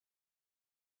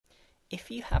If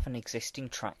you have an existing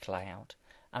track layout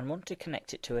and want to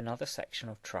connect it to another section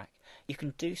of track, you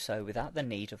can do so without the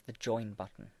need of the Join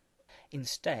button.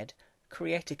 Instead,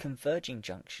 create a converging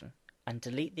junction and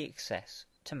delete the excess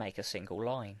to make a single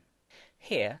line.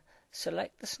 Here,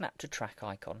 select the Snap to Track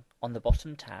icon on the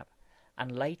bottom tab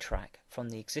and lay track from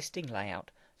the existing layout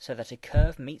so that a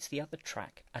curve meets the other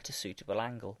track at a suitable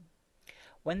angle.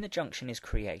 When the junction is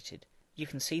created, you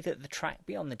can see that the track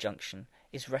beyond the junction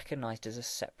is recognized as a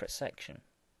separate section.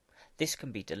 This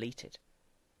can be deleted.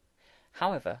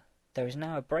 However, there is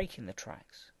now a break in the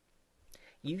tracks.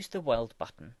 Use the Weld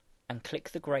button and click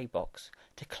the grey box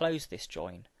to close this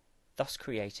join, thus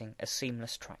creating a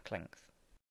seamless track length.